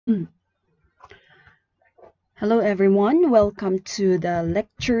Hello, everyone. Welcome to the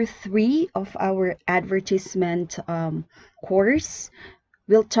lecture 3 of our advertisement course.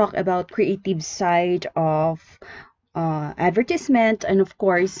 We'll talk about creative side of advertisement and, of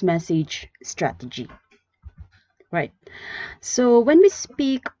course, message strategy. Right. So when we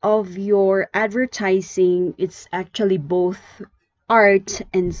speak of your advertising, it's actually both art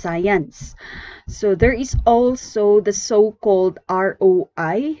and science. So there is also the so-called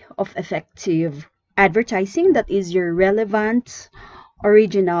ROI of effective advertising, that is your relevant,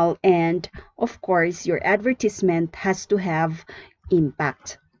 original, and of course your advertisement has to have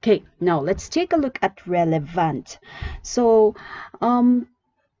impact. Okay, now let's take a look at relevant. So um,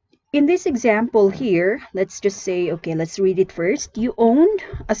 in this example here, let's just say, okay, let's read it first. You own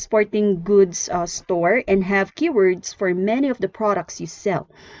a sporting goods store and have keywords for many of the products you sell,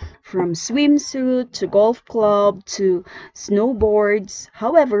 from swimsuit to golf club to snowboards.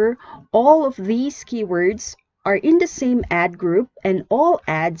 However, all of these keywords are in the same ad group, and all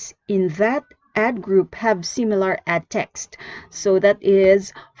ads in that ad group have similar ad text. So that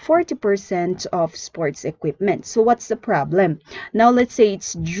is 40% of sports equipment. So what's the problem? Now let's say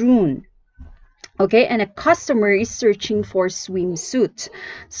it's June. Okay, and a customer is searching for swimsuit.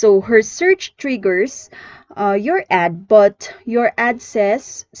 So her search triggers your ad, but your ad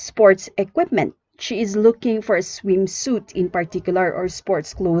says sports equipment. She is looking for a swimsuit in particular or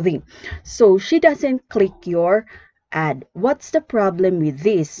sports clothing. So she doesn't click your ad. What's the problem with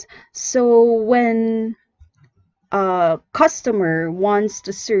this? So when a customer wants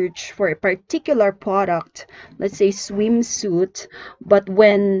to search for a particular product, let's say swimsuit, but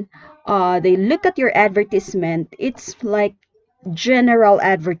when they look at your advertisement, it's like general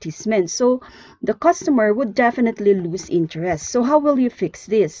advertisement. So the customer would definitely lose interest. So how will you fix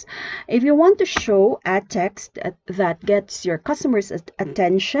this? If you want to show ad text that gets your customers'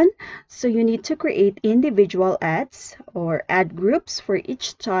 attention, so you need to create individual ads or ad groups for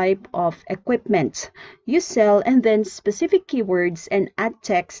each type of equipment you sell, and then specific keywords and ad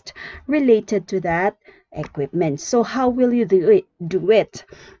text related to that equipment. So how will you do it?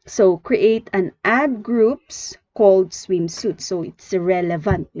 So create an ad groups called swimsuit. So it's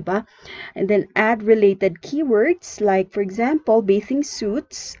relevant, diba? And then add related keywords like, for example, bathing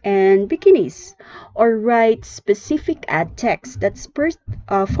suits and bikinis. Or write specific ad text that's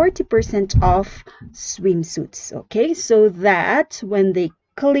 40% off swimsuits. Okay, so that when they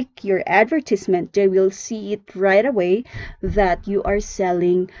click your advertisement, they will see it right away that you are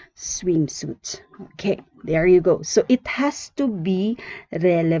selling swimsuits. Okay, there you go. So it has to be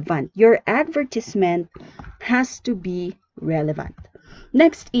relevant. Your advertisement has to be relevant.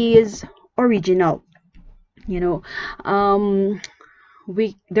 Next is original. You know,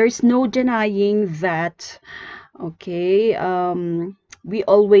 there's no denying that. Okay, we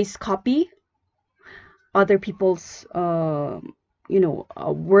always copy other people's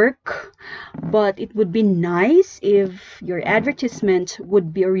work, but it would be nice if your advertisement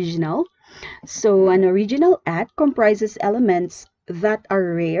would be original. So an original ad comprises elements that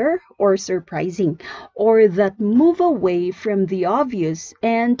are rare or surprising, or that move away from the obvious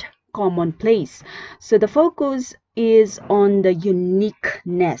and commonplace. So the focus is on the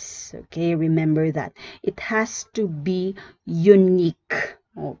uniqueness. Okay, remember that it has to be unique.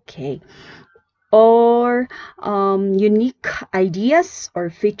 Okay, or unique ideas or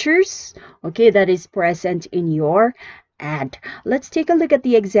features, okay, that is present in your ad. Let's take a look at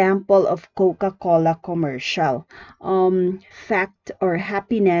the example of Coca-Cola commercial, fact or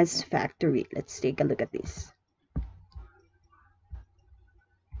happiness factory. Let's take a look at this.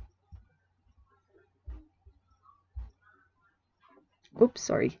 Oops,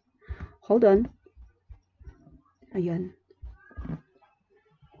 sorry, hold on. Ayan.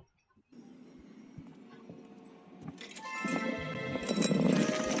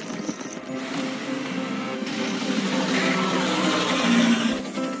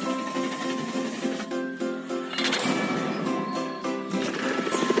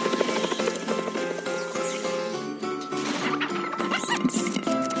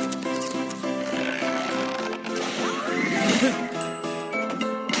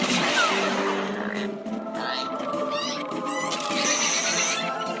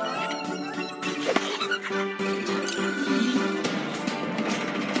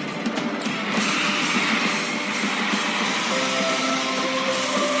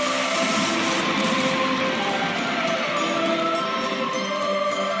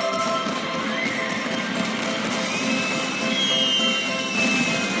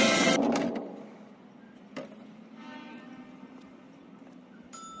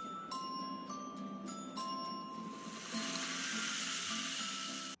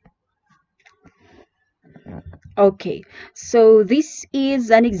 Okay, so this is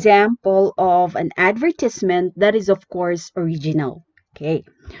an example of an advertisement that is, of course, original. Okay,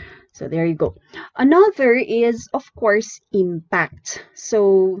 so there you go. Another is, of course, impact.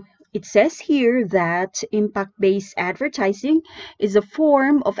 So it says here that impact-based advertising is a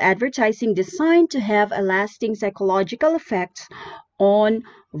form of advertising designed to have a lasting psychological effect on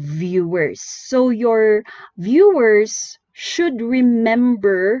viewers. So your viewers should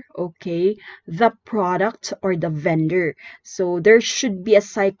remember, okay, the product or the vendor. So there should be a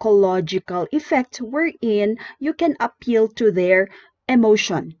psychological effect wherein you can appeal to their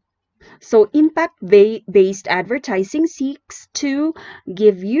emotion. So impact-based advertising seeks to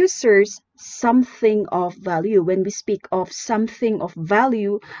give users something of value. When we speak of something of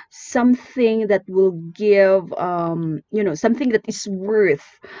value, something that will give, something that is worth,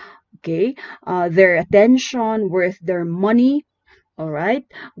 okay, their attention, worth their money, all right,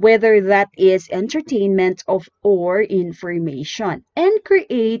 whether that is entertainment of or information, and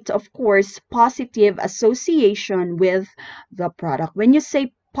create, of course, positive association with the product. When you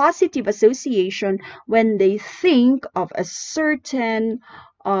say positive association, when they think of a certain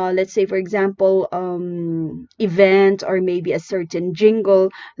let's say, for example, event or maybe a certain jingle,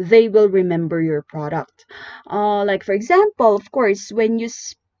 they will remember your product. Like, for example, of course, when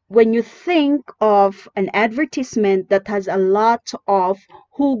you think of an advertisement that has a lot of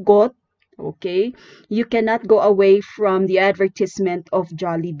hugot, okay, you cannot go away from the advertisement of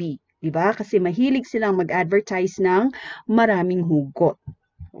Jollibee. Diba? Kasi mahilig silang mag-advertise ng maraming hugot.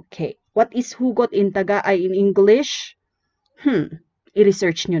 Okay. What is hugot in Taga ay in English?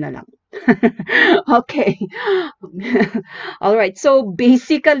 I-research nyo na lang. Okay. All right. So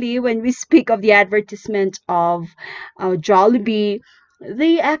basically, when we speak of the advertisement of Jollibee,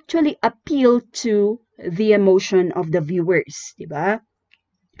 they actually appeal to the emotion of the viewers, diba?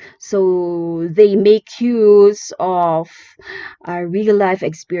 So they make use of real life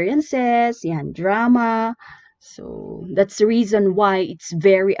experiences, yan, drama. So that's the reason why it's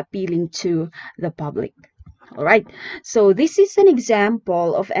very appealing to the public. All right, so this is an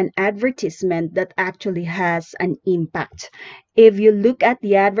example of an advertisement that actually has an impact. If you look at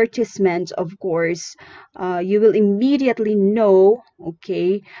the advertisement, of course, you will immediately know,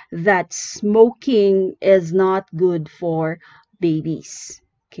 okay, that smoking is not good for babies.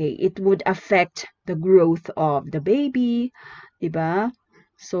 Okay, it would affect the growth of the baby, diba?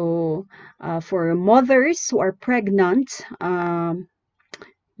 So, for mothers who are pregnant,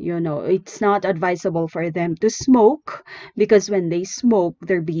 it's not advisable for them to smoke because when they smoke,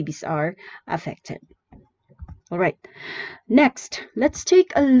 their babies are affected. All right. Next, let's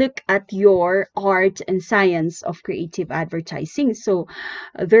take a look at your art and science of creative advertising. So,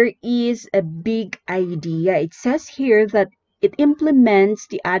 there is a big idea. It says here that it implements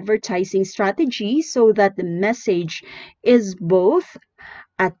the advertising strategy so that the message is both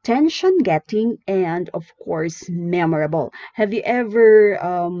attention getting and, of course, memorable. Have you ever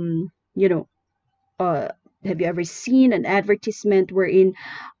you know uh have you ever seen an advertisement wherein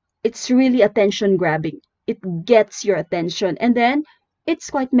it's really attention grabbing? It gets your attention, and then it's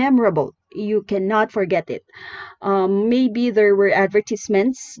quite memorable. You cannot forget it. Maybe there were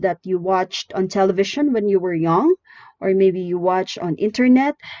advertisements that you watched on television when you were young, or maybe you watch on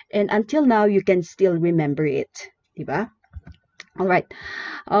internet, and until now you can still remember it, diba? All right.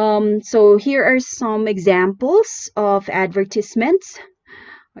 So here are some examples of advertisements.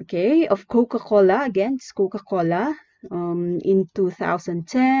 Okay, of Coca-Cola. Again, it's Coca-Cola. In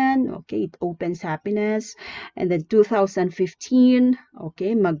 2010, okay, it opens happiness. And then 2015,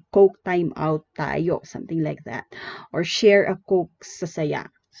 okay, mag-Coke time out tayo, something like that. Or share a Coke sa saya.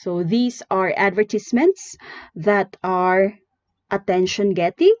 So these are advertisements that are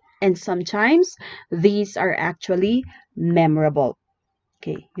attention-getting, and sometimes these are actually memorable.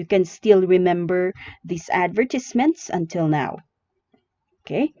 Okay, you can still remember these advertisements until now.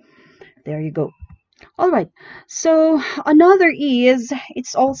 Okay, there you go. All right, so another is,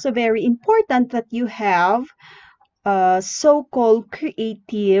 it's also very important that you have a so-called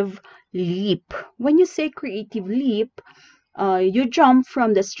creative leap. When you say creative leap, you jump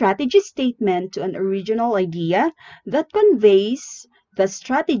from the strategy statement to an original idea that conveys the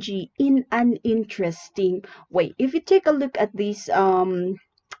strategy in an interesting way. If you take a look at this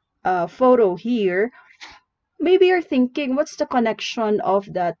photo here, maybe you're thinking, what's the connection of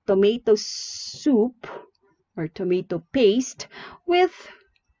the tomato soup or tomato paste with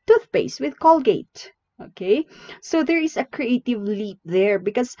toothpaste, with Colgate? Okay, so there is a creative leap there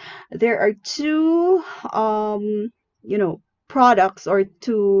because there are two, products or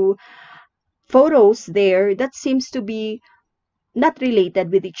two photos there that seems to be not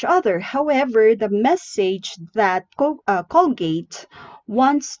related with each other. However, the message that Colgate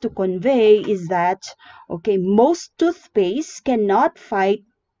wants to convey is that, okay, most toothpaste cannot fight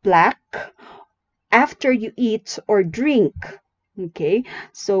plaque after you eat or drink. Okay,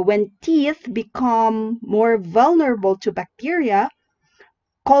 so when teeth become more vulnerable to bacteria,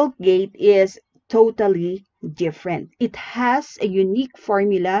 Colgate is totally different. It has a unique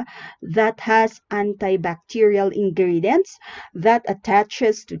formula that has antibacterial ingredients that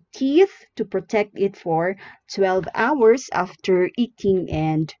attaches to teeth to protect it for 12 hours after eating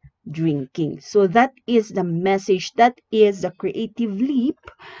and drinking. So that is the message, that is the creative leap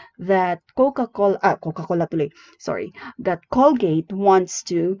that Coca-Cola tuloy, sorry, that Colgate wants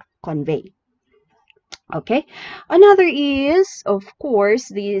to convey. Okay, another is, of course,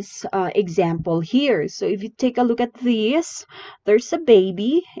 this example here. So if you take a look at this, there's a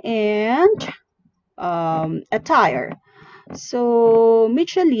baby and a tire. So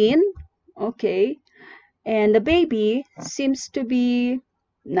Michelin, okay, and the baby seems to be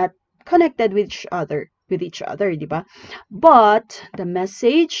not connected with each other, diba? But the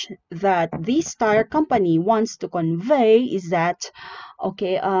message that this tire company wants to convey is that,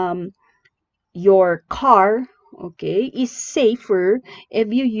 okay, your car, okay, is safer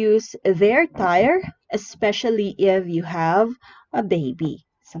if you use their tire, especially if you have a baby,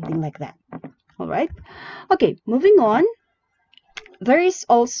 something like that. All right. Okay, moving on. There is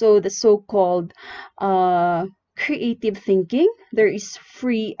also the so-called creative thinking. There is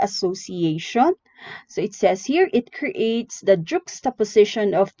free association. So it says here, it creates the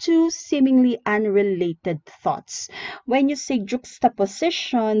juxtaposition of two seemingly unrelated thoughts. When you say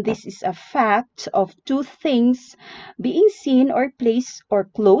juxtaposition, this is a fact of two things being seen or placed or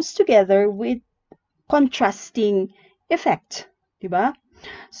close together with contrasting effect. Diba?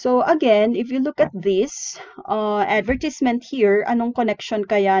 So again, if you look at this advertisement here, anong connection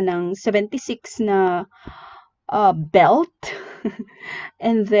kaya ng 76 na belt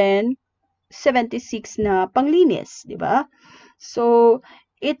and then 76 na panglinis, di ba? So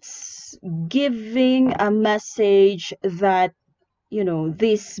it's giving a message that, you know,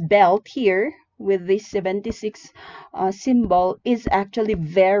 this belt here with this 76 symbol is actually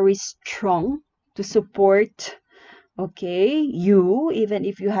very strong to support, okay, you, even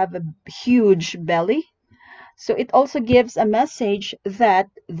if you have a huge belly. So it also gives a message that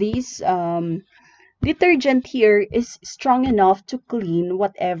this detergent here is strong enough to clean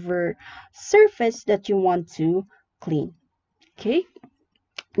whatever surface that you want to clean. Okay,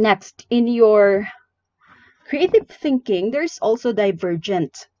 next, in your creative thinking, there's also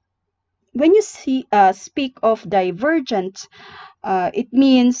divergent. When you speak of divergent, it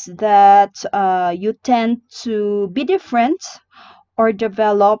means that you tend to be different or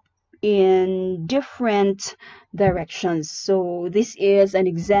develop in different directions. So this is an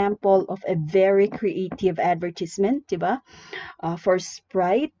example of a very creative advertisement, diba? For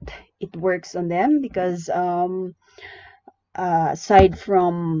Sprite, it works on them because aside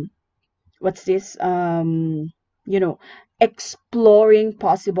from what's this, you know, exploring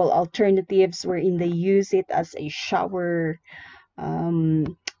possible alternatives wherein they use it as a shower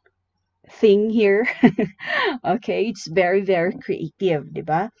um, thing here. Okay, it's very, very creative,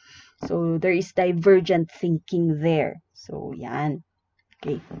 diba? So there is divergent thinking there. So yan.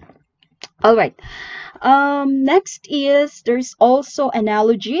 Okay. All right. Next is there's also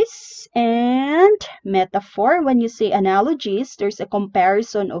analogies and metaphor. When you say analogies, there's a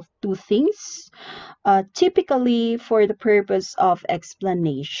comparison of two things, typically for the purpose of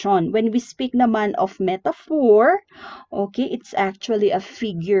explanation. When we speak naman of metaphor, okay, it's actually a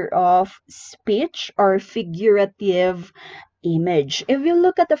figure of speech or figurative image. If you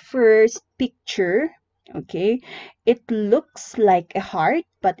look at the first picture, okay, it looks like a heart,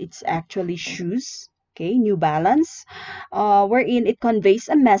 but it's actually shoes, okay, New Balance, wherein it conveys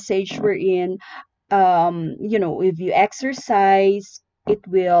a message wherein, you know, if you exercise, it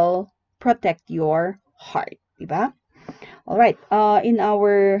will protect your heart, diba? All right,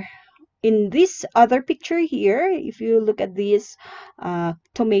 in this other picture here, if you look at this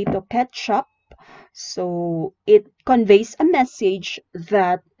tomato ketchup, so it conveys a message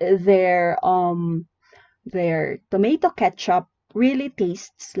that their tomato ketchup really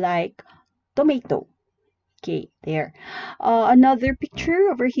tastes like tomato. Okay, there. Another picture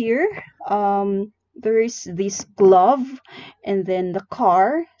over here. There is this glove and then the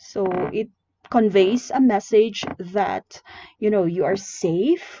car. So it conveys a message that, you know, you are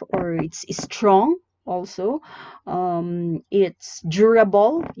safe or it's strong also. It's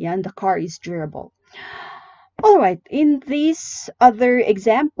durable. Yeah, and the car is durable. All right, in this other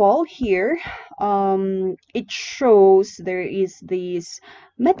example here, it shows there is this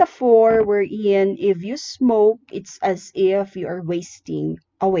metaphor wherein if you smoke, it's as if you are wasting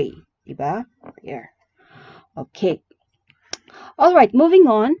away, diba? Here. Okay. All right, moving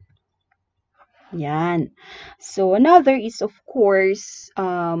on. Yan. So another is of course,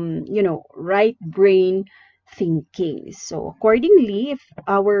 right brain thinking. So accordingly, if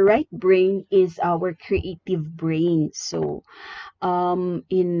our right brain is our creative brain. So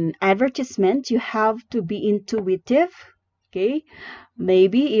in advertisement, you have to be intuitive. Okay,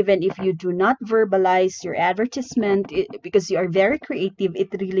 maybe even if you do not verbalize your advertisement, because you are very creative,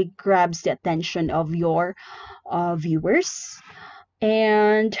 it really grabs the attention of your viewers.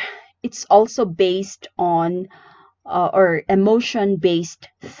 And it's also based on or emotion based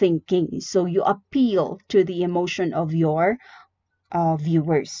thinking. So you appeal to the emotion of your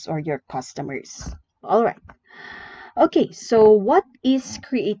viewers or your customers. All right. Okay, so what is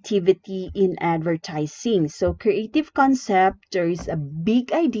creativity in advertising? So creative concept, there is a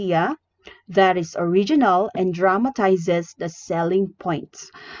big idea that is original and dramatizes the selling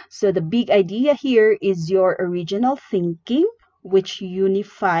points. So the big idea here is your original thinking, which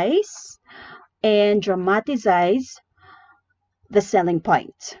unifies and dramatizes the selling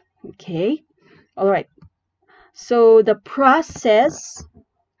point. Okay, all right. So the process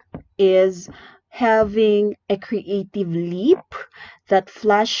is having a creative leap that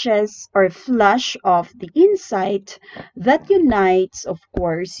flashes or flash of the insight that unites, of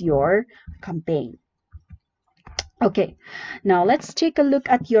course, your campaign. Okay, now let's take a look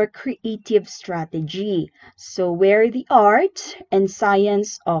at your creative strategy. So where the art and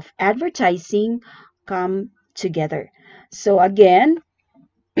science of advertising come together. So again,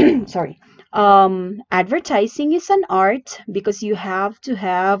 sorry, advertising is an art because you have to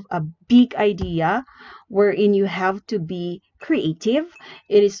have a big idea wherein you have to be creative.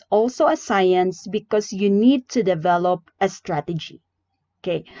 It is also a science because you need to develop a strategy.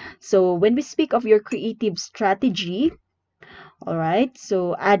 Okay, so when we speak of your creative strategy, all right,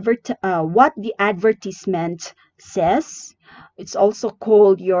 so what the advertisement says, it's also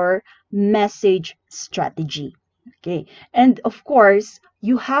called your message strategy. Okay, and of course,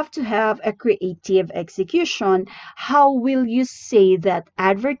 you have to have a creative execution. How will you say that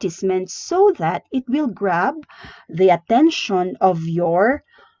advertisement so that it will grab the attention of your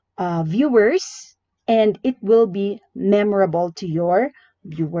viewers and it will be memorable to your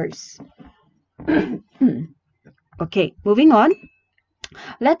viewers? Okay, moving on.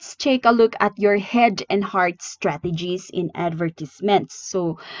 Let's take a look at your head and heart strategies in advertisements.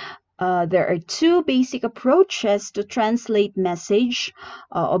 So there are two basic approaches to translate message,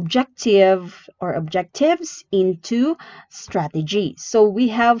 objective or objectives into strategy. So we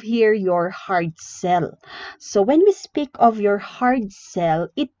have here your hard sell. So when we speak of your hard sell,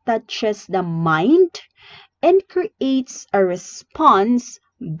 it touches the mind and creates a response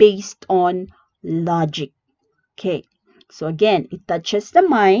based on logic. Okay. So again, it touches the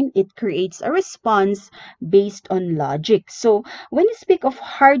mind, it creates a response based on logic. So when you speak of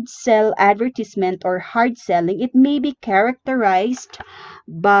hard sell advertisement or hard selling, it may be characterized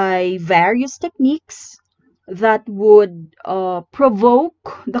by various techniques that would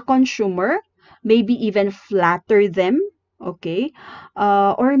provoke the consumer, maybe even flatter them, okay?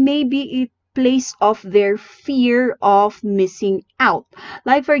 Or maybe it plays off their fear of missing out.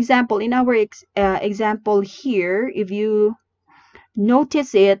 Like for example, in our example here, if you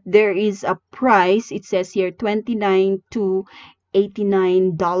notice it, there is a price. It says here 29 to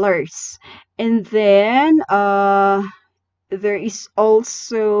 $89. And then there is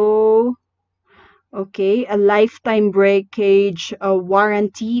also okay, a lifetime breakage, a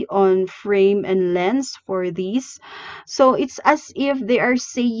warranty on frame and lens for these. So it's as if they are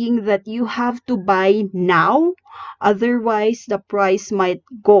saying that you have to buy now, otherwise the price might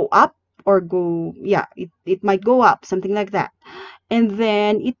go up or go, yeah, it might go up, something like that. And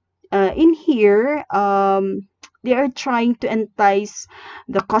then in here, they are trying to entice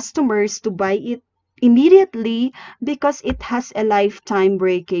the customers to buy it immediately because it has a lifetime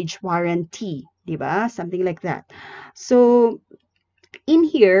breakage warranty, diba? Something like that. So in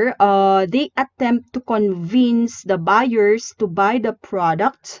here, they attempt to convince the buyers to buy the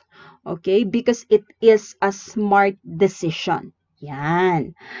product, okay, because it is a smart decision.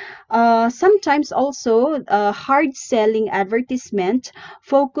 Yan. Sometimes also, hard selling advertisement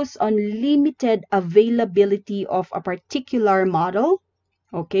focus on limited availability of a particular model,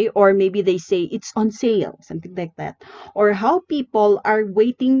 okay, or maybe they say it's on sale, something like that, or how people are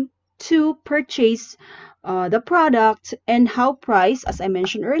waiting to purchase the product, and how price, as I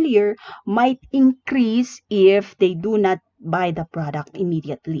mentioned earlier, might increase if they do not buy the product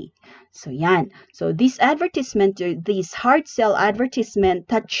immediately. So yan. So this advertisement, this hard sell advertisement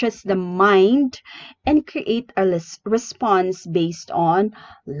touches the mind and create a response based on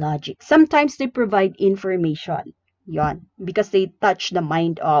logic. Sometimes they provide information. Yon, because they touch the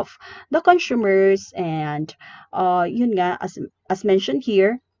mind of the consumers, and yun nga, as mentioned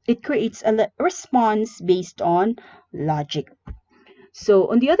here, it creates a response based on logic.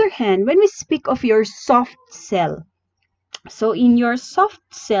 So on the other hand, when we speak of your soft sell, so in your soft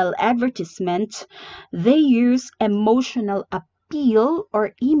sell advertisement, they use emotional appeal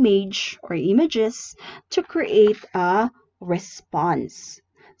or images to create a response.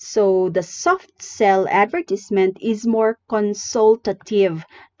 So the soft sell advertisement is more consultative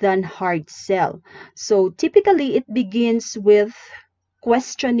than hard sell. So typically it begins with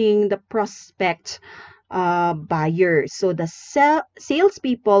questioning the prospect buyer. So the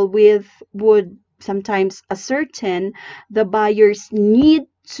salespeople would sometimes ascertain the buyers need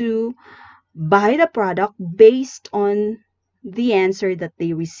to buy the product based on the answer that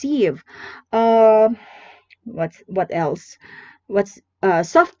they receive. Uh, what else? What's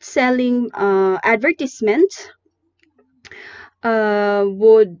soft selling advertisement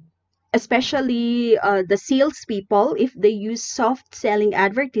would, especially the salespeople, if they use soft selling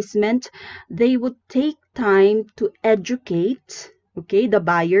advertisement, they would take time to educate, okay, the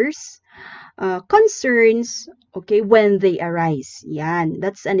buyers concerns, okay, when they arise. Yan,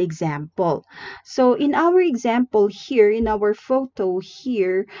 that's an example. So in our example here, in our photo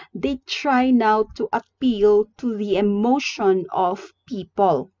here, they try now to appeal to the emotion of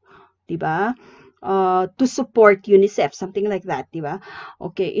people, diba? To support UNICEF, something like that, diba?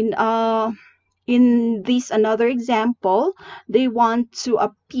 Okay, in this another example, they want to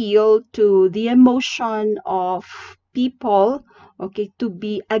appeal to the emotion of people, okay, to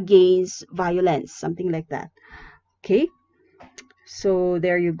be against violence, something like that. Okay, so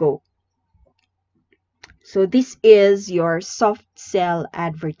there you go. So this is your soft sell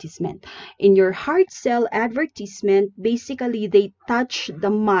advertisement. In your hard sell advertisement, basically they touch the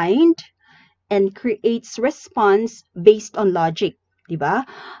mind and creates response based on logic, diba?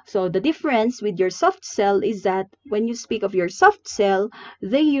 So the difference with your soft sell is that when you speak of your soft sell,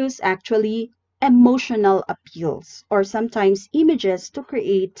 they use actually emotional appeals or sometimes images to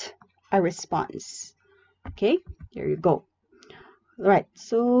create a response. Okay, there you go. All right,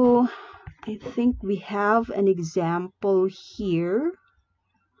 so I think we have an example here.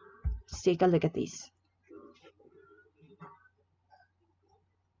 Let's take a look at this.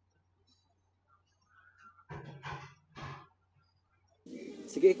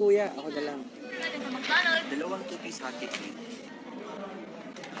 Sige kuya, ako na lang. Dalawang two-piece hotcakes.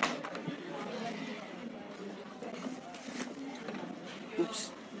 Oops.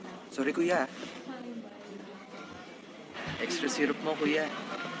 Sorry kuya. Extra syrup mo kuya.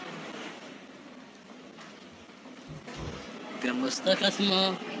 Kamusta kas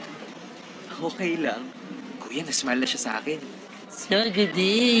mo? Okay lang. Kuya, nasmile na siya sa akin. Sige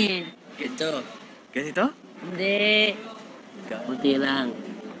din. Ito. Ganito? Hindi. Kaunti lang.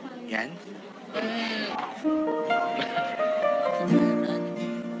 Yan.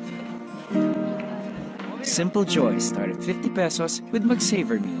 Simple joys start at 50 pesos with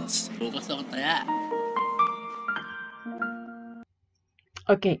McSaver meals. Bukas ako taya.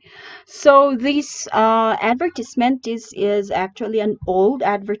 Okay, so this advertisement is actually an old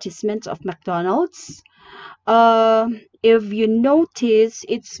advertisement of McDonald's. If you notice,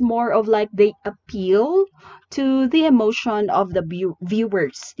 it's more of like they appeal to the emotion of the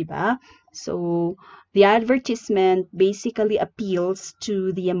viewers, diba? So the advertisement basically appeals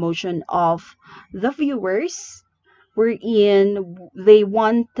to the emotion of the viewers, wherein they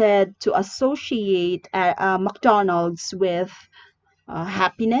wanted to associate McDonald's with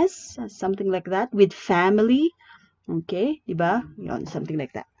happiness, something like that, with family. Okay, diba? Yon, something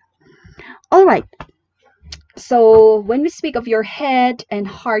like that. All right. So when we speak of your head and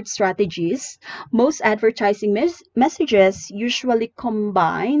heart strategies, most advertising messages usually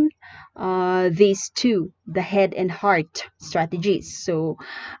combine these two, the head and heart strategies. So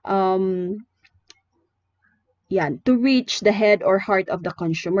yeah, to reach the head or heart of the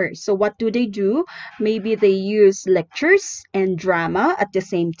consumer. So what do? Maybe they use lectures and drama at the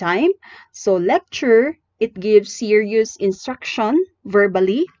same time. So lecture, it gives serious instruction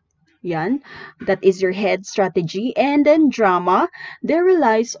verbally. Yan, that is your head strategy. And then drama, they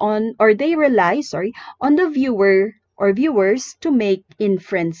rely, sorry, on the viewer or viewers to make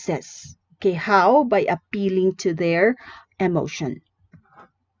inferences. Okay, how? By appealing to their emotion.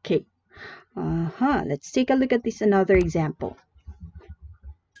 Okay. Let's take a look at this another example.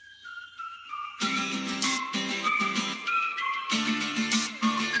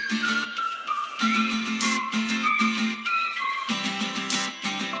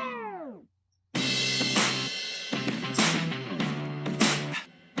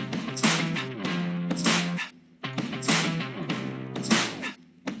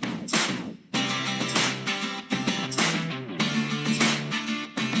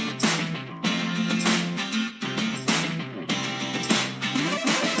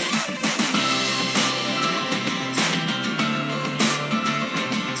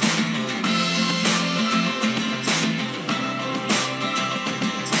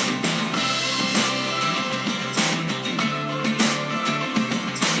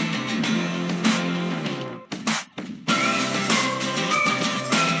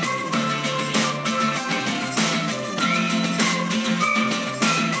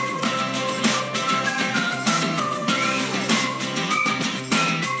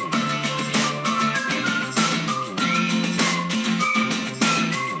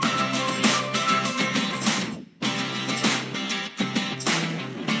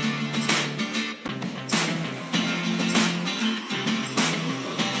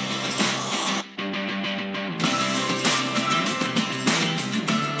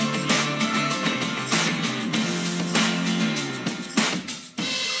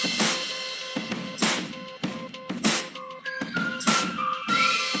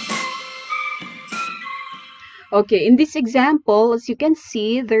 Okay, in this example, as you can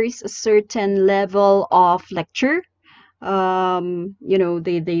see, there is a certain level of lecture.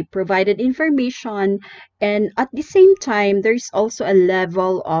 They provided information, and at the same time, there's also a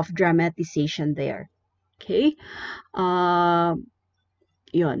level of dramatization there. Okay, yun,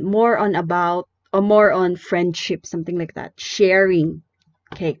 more on about or more on friendship, something like that, sharing.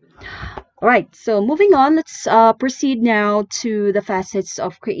 Okay. All right, so moving on, let's proceed now to the facets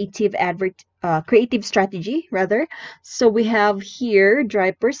of creative strategy, rather. So we have here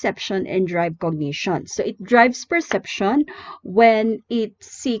drive perception and drive cognition. So it drives perception when it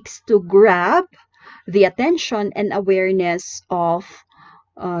seeks to grab the attention and awareness of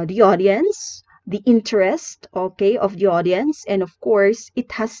the audience, the interest, okay, of the audience, and of course,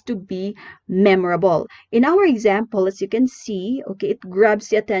 it has to be memorable. In our example, as you can see, okay, it grabs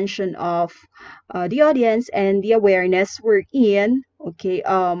the attention of the audience and the awareness we're in, okay,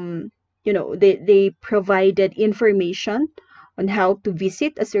 they provided information on how to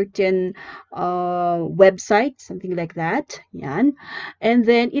visit a certain website, something like that, yan. And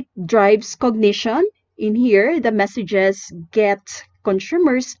then it drives cognition. In here, the messages get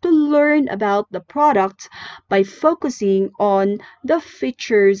consumers to learn about the product by focusing on the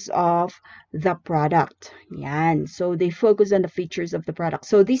features of the product. Yan. So they focus on the features of the product.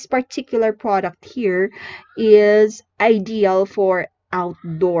 So this particular product here is ideal for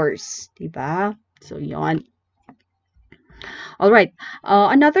outdoors, diba? So yon. All right.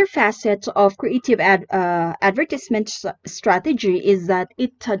 Another facet of creative advertisement strategy is that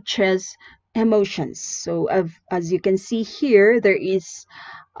it touches emotions. So, as you can see here, there is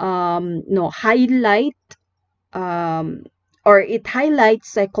no highlight um, or it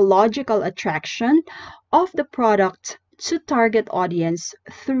highlights psychological attraction of the product to target audience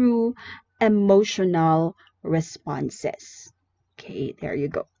through emotional responses. Okay, there you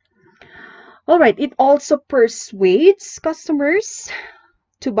go. All right, it also persuades customers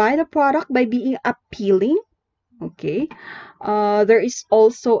to buy the product by being appealing. Okay. There is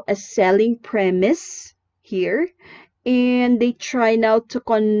also a selling premise here, and they try now to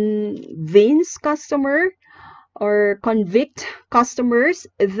convince customer or convict customers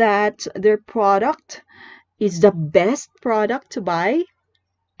that their product is the best product to buy.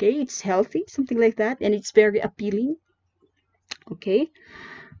 Okay, it's healthy, something like that, and it's very appealing. Okay,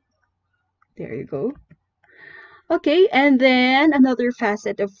 there you go. Okay, and then another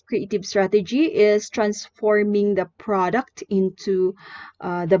facet of creative strategy is transforming the product into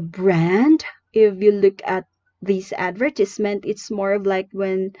the brand. If you look at this advertisement, it's more of like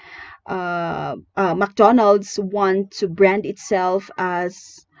when McDonald's want to brand itself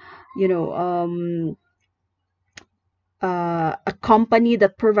as, you know, a company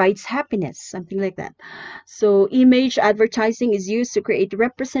that provides happiness, something like that. So image advertising is used to create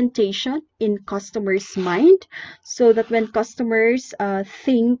representation in customers' mind so that when customers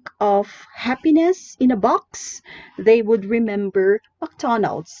think of happiness in a box, they would remember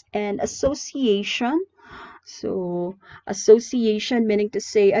McDonald's. And association, so association meaning to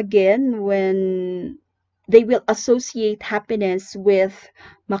say again when they will associate happiness with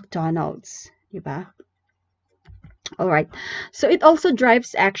McDonald's, diba? All right. So it also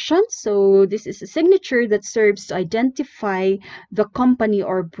drives action. So this is a signature that serves to identify the company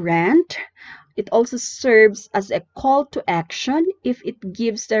or brand. It also serves as a call to action if it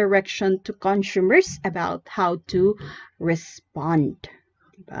gives direction to consumers about how to respond.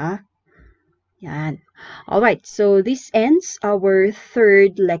 Diba? Yan. All right. So this ends our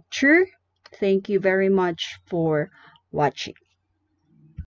third lecture. Thank you very much for watching.